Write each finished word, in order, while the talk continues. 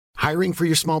Hiring for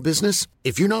your small business?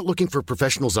 If you're not looking for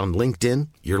professionals on LinkedIn,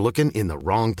 you're looking in the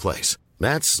wrong place.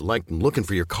 That's like looking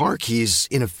for your car keys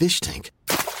in a fish tank.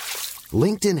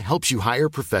 LinkedIn helps you hire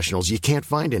professionals you can't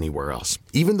find anywhere else,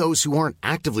 even those who aren't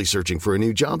actively searching for a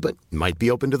new job but might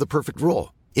be open to the perfect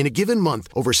role. In a given month,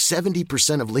 over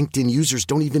 70% of LinkedIn users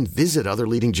don't even visit other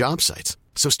leading job sites.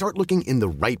 So start looking in the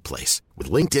right place.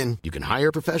 With LinkedIn, you can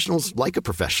hire professionals like a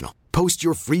professional. Post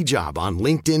your free job on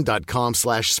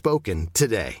linkedin.com/spoken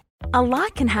today. A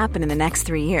lot can happen in the next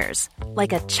 3 years.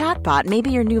 Like a chatbot may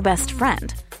be your new best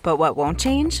friend. But what won't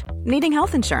change? Needing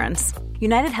health insurance.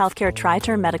 United Healthcare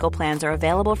Tri-Term Medical Plans are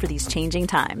available for these changing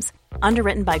times.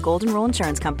 Underwritten by Golden Rule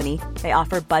Insurance Company, they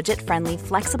offer budget-friendly,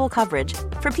 flexible coverage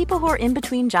for people who are in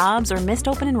between jobs or missed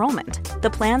open enrollment. The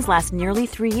plans last nearly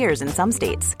 3 years in some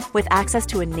states, with access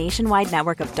to a nationwide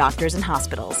network of doctors and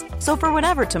hospitals. So for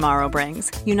whatever tomorrow brings,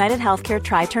 United Healthcare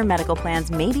Tri-Term Medical Plans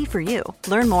may be for you.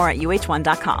 Learn more at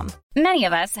uh1.com. Many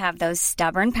of us have those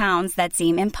stubborn pounds that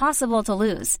seem impossible to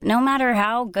lose, no matter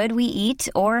how good we eat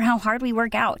or how hard we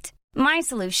work out. My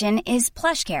solution is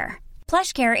PlushCare.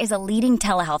 PlushCare is a leading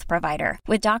telehealth provider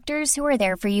with doctors who are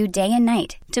there for you day and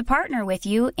night to partner with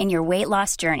you in your weight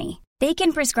loss journey. They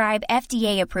can prescribe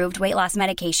FDA-approved weight loss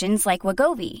medications like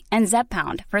Wegovy and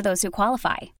Zepbound for those who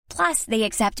qualify. Plus, they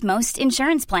accept most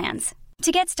insurance plans.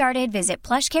 To get started, visit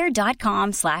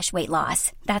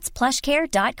plushcare.com/weightloss. That's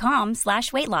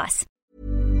plushcare.com/weightloss.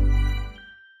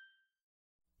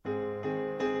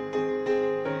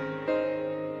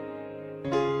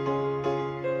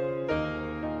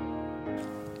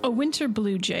 A Winter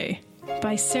Blue Jay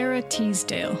by Sarah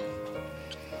Teasdale.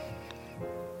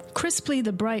 Crisply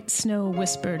the bright snow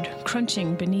whispered,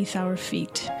 crunching beneath our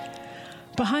feet.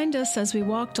 Behind us, as we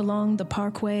walked along the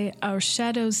parkway, our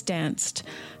shadows danced,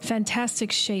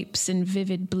 fantastic shapes in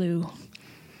vivid blue.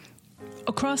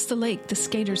 Across the lake, the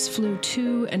skaters flew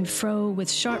to and fro,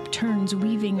 with sharp turns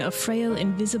weaving a frail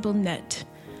invisible net.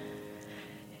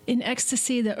 In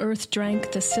ecstasy, the earth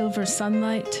drank the silver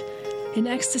sunlight. In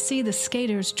ecstasy, the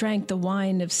skaters drank the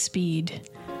wine of speed.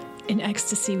 In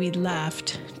ecstasy, we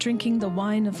laughed, drinking the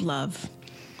wine of love.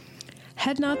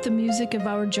 Had not the music of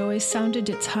our joy sounded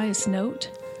its highest note?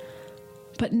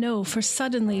 But no, for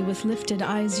suddenly, with lifted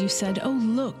eyes, you said, "Oh,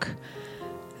 look!"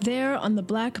 There on the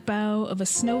black bough of a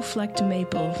snow-flecked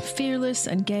maple, fearless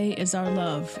and gay as our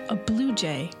love, a blue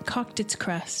jay cocked its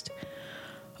crest.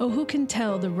 Oh, who can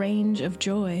tell the range of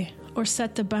joy, or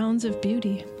set the bounds of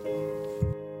beauty?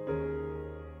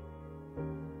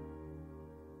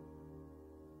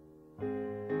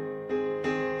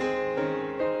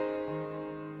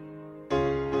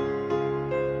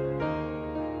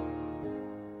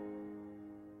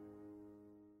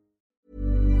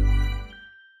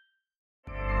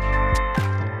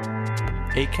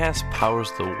 Acast powers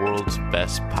the world's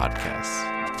best podcasts.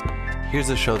 Here's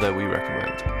a show that we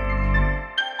recommend.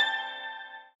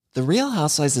 The Real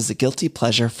Housewives is a guilty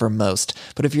pleasure for most,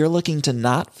 but if you're looking to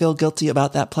not feel guilty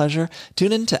about that pleasure,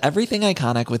 tune in to Everything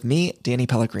Iconic with me, Danny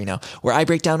Pellegrino, where I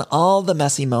break down all the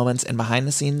messy moments and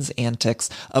behind-the-scenes antics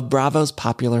of Bravo's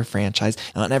popular franchise.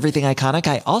 And on Everything Iconic,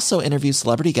 I also interview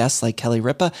celebrity guests like Kelly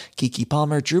Ripa, Keke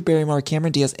Palmer, Drew Barrymore,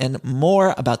 Cameron Diaz, and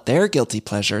more about their guilty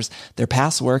pleasures, their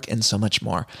past work, and so much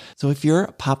more. So if you're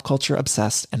pop culture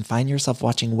obsessed and find yourself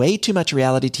watching way too much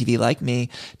reality TV like me,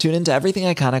 tune in to Everything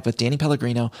Iconic with Danny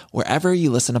Pellegrino, wherever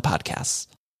you listen to podcasts.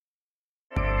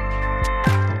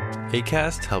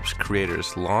 Acast helps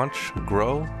creators launch,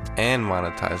 grow, and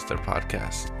monetize their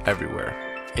podcasts everywhere.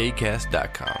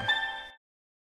 Acast.com.